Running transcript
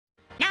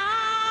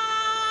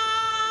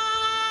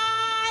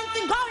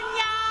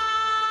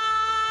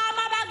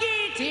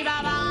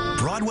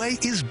Broadway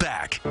is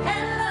back.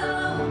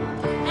 Hello,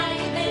 how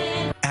you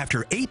been?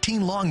 After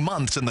 18 long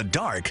months in the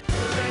dark,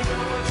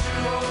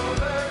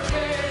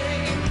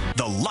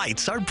 the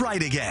lights are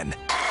bright again.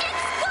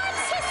 It's good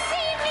to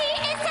see me,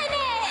 isn't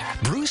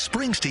it? Bruce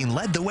Springsteen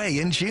led the way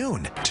in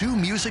June. 2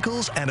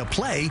 musicals and a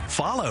play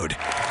followed.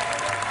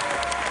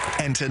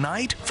 And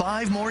tonight,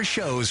 5 more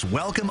shows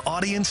welcome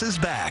audiences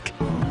back.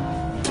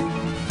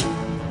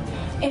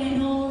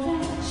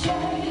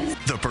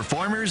 The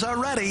performers are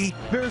ready.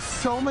 There's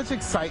so much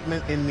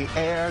excitement in the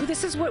air.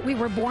 This is what we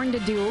were born to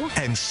do.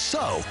 And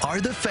so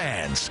are the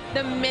fans.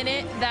 The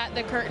minute that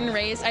the curtain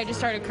raised, I just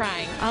started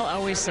crying. I'll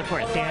always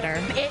support theater.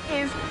 It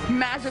is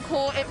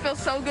magical. It feels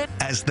so good.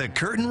 As the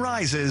curtain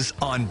rises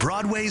on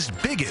Broadway's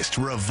biggest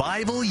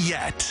revival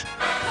yet.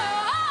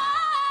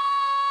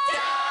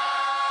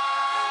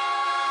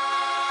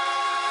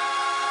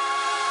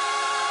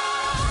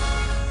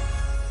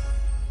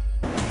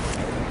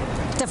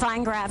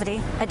 Defying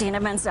Gravity, Idina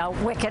Menzel,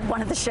 Wicked,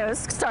 one of the shows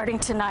starting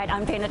tonight.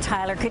 I'm Dana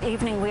Tyler. Good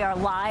evening. We are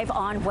live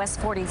on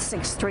West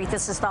 46th Street.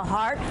 This is the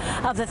heart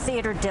of the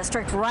theater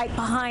district. Right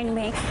behind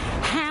me,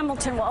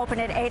 Hamilton will open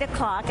at 8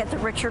 o'clock at the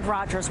Richard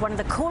Rodgers. One of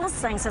the coolest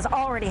things has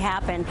already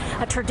happened.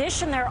 A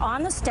tradition there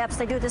on the steps.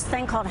 They do this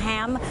thing called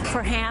Ham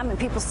for Ham, and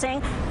people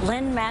sing.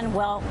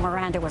 Lin-Manuel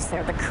Miranda was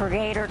there, the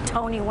creator,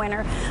 Tony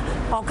winner,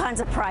 all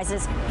kinds of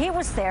prizes. He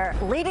was there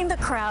leading the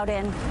crowd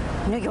in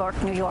New York,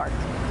 New York.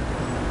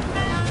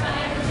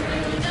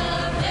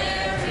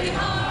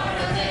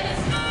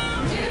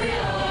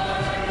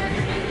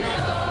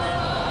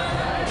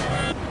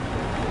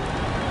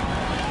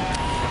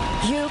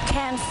 You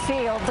can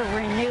feel the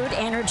renewed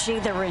energy,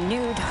 the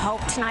renewed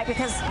hope tonight,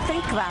 because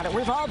think about it,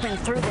 we've all been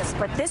through this,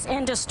 but this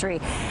industry,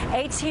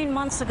 18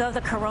 months ago,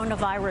 the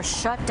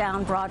coronavirus shut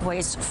down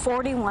Broadway's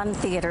 41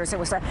 theaters. It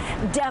was a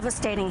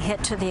devastating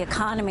hit to the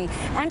economy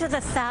and to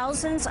the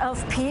thousands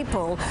of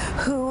people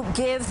who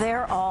give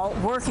their all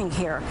working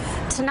here.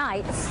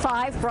 Tonight,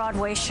 5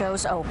 Broadway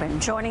shows open,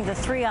 joining the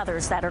 3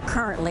 others that are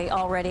currently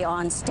already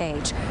on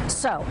stage.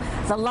 So,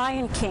 The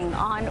Lion King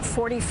on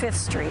 45th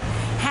Street,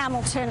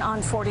 Hamilton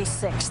on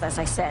 46th, as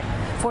I said,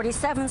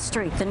 47th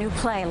Street, the new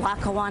play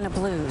Lackawanna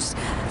Blues.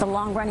 The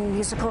long-running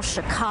musical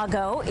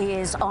Chicago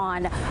is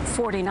on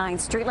 49th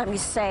Street. Let me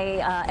say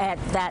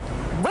that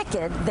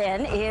Wicked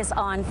then is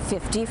on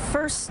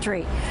 51st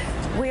Street.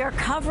 We are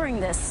covering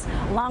this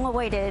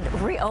long-awaited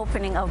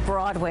reopening of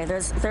Broadway.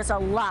 There's a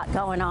lot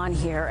going on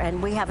here,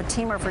 and we have a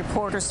team of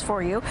reporters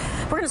for you.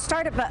 We're going to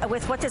start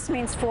with what this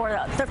means for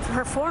the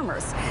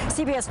performers.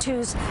 CBS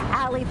 2's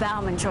Allie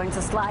Bauman joins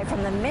us live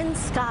from the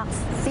Minskoff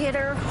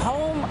Theater,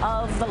 home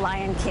of The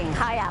Lion King.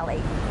 Hi,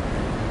 Allie.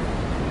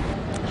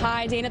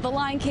 Hi, Dana. The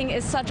Lion King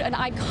is such an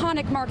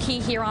iconic marquee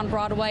here on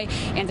Broadway,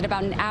 and in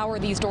about an hour,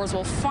 these doors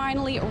will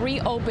finally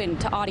reopen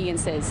to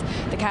audiences.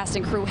 The cast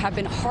and crew have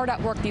been hard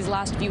at work these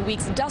last few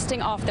weeks,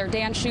 dusting off their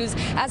dance shoes,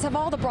 as have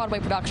all the Broadway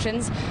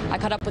productions. I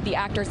caught up with the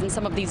actors in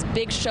some of these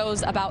big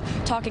shows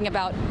talking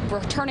about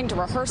returning to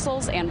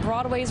rehearsals and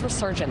Broadway's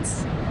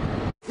resurgence.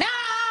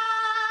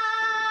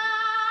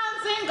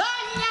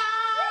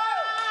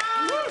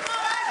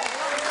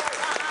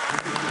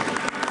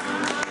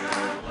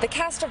 The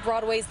cast of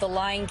Broadway's The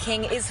Lion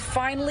King is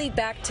finally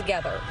back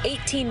together,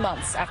 18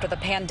 months after the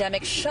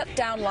pandemic shut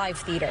down live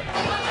theater.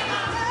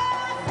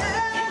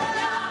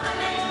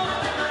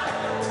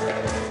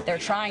 They're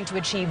trying to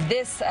achieve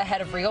this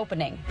ahead of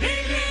reopening.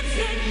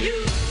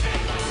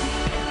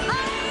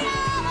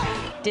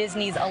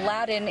 Disney's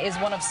Aladdin is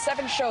one of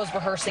 7 shows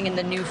rehearsing in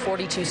the new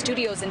 42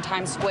 studios in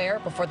Times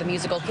Square before the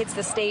musical hits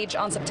the stage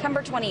on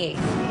September 28th.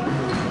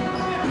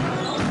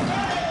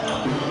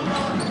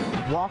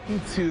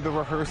 Walking to the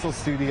rehearsal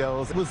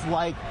studios was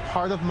like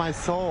part of my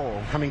soul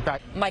coming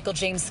back. Michael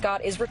James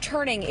Scott is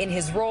returning in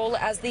his role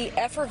as the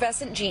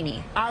effervescent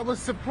genie. I was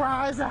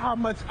surprised at how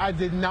much I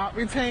did not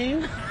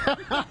retain.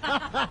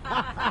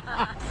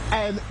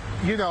 And,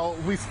 you know,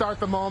 we start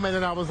the moment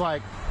and I was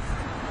like,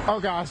 oh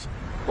gosh,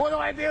 what do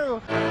I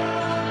do?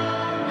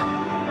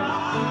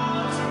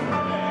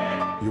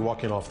 You're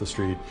walking off the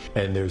street,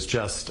 and there's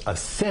just a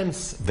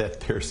sense that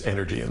there's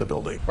energy in the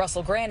building.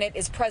 Russell Granite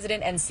is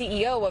president and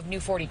CEO of New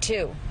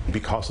 42.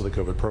 Because of the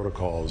COVID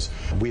protocols,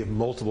 we have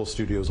multiple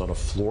studios on a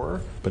floor,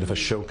 but if a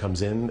show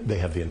comes in, they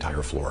have the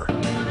entire floor.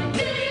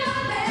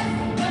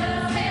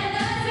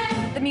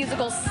 The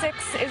musical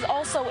 6 is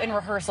also in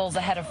rehearsals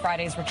ahead of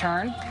Friday's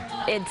return.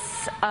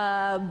 It's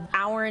an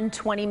hour and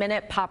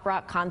 20-minute pop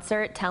rock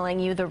concert telling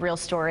you the real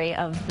story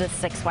of the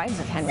 6 wives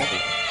of Henry VIII.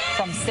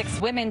 From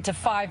 6 women to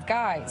 5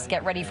 guys,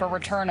 get ready for a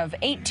return of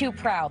Ain't Too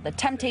Proud, the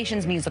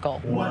Temptations musical.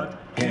 What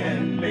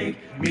can make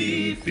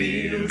me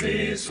feel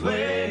this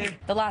way?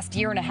 The last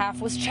year and a half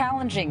was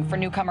challenging for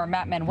newcomer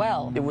Matt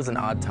Manuel. It was an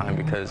odd time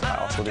because I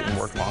also didn't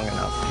work long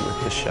enough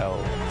with the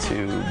show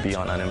to be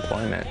on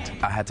unemployment.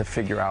 I had to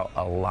figure out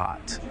a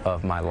lot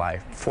of my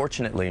life.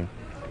 Fortunately,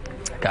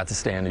 I got to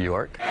stay in New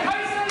York.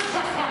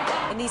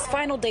 In these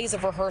final days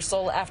of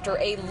rehearsal, after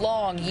a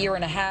long year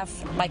and a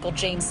half, Michael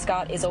James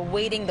Scott is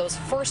awaiting those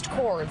first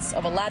chords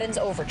of Aladdin's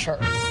overture.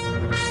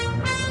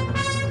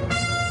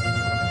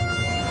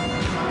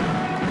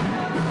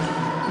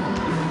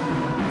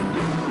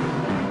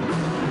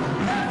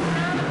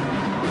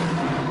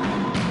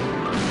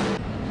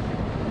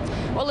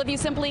 Well, if you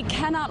simply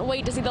cannot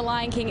wait to see The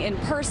Lion King in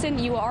person,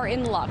 you are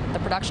in luck. The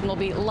production will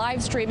be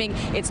live streaming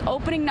its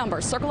opening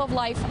number, Circle of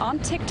Life, on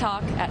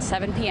TikTok at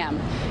 7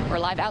 p.m. We're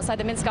live outside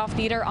the Minskoff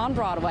Theater on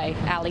Broadway.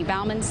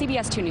 Bauman,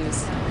 CBS 2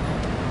 News.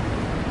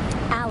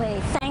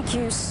 Allie, thank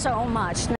you so much.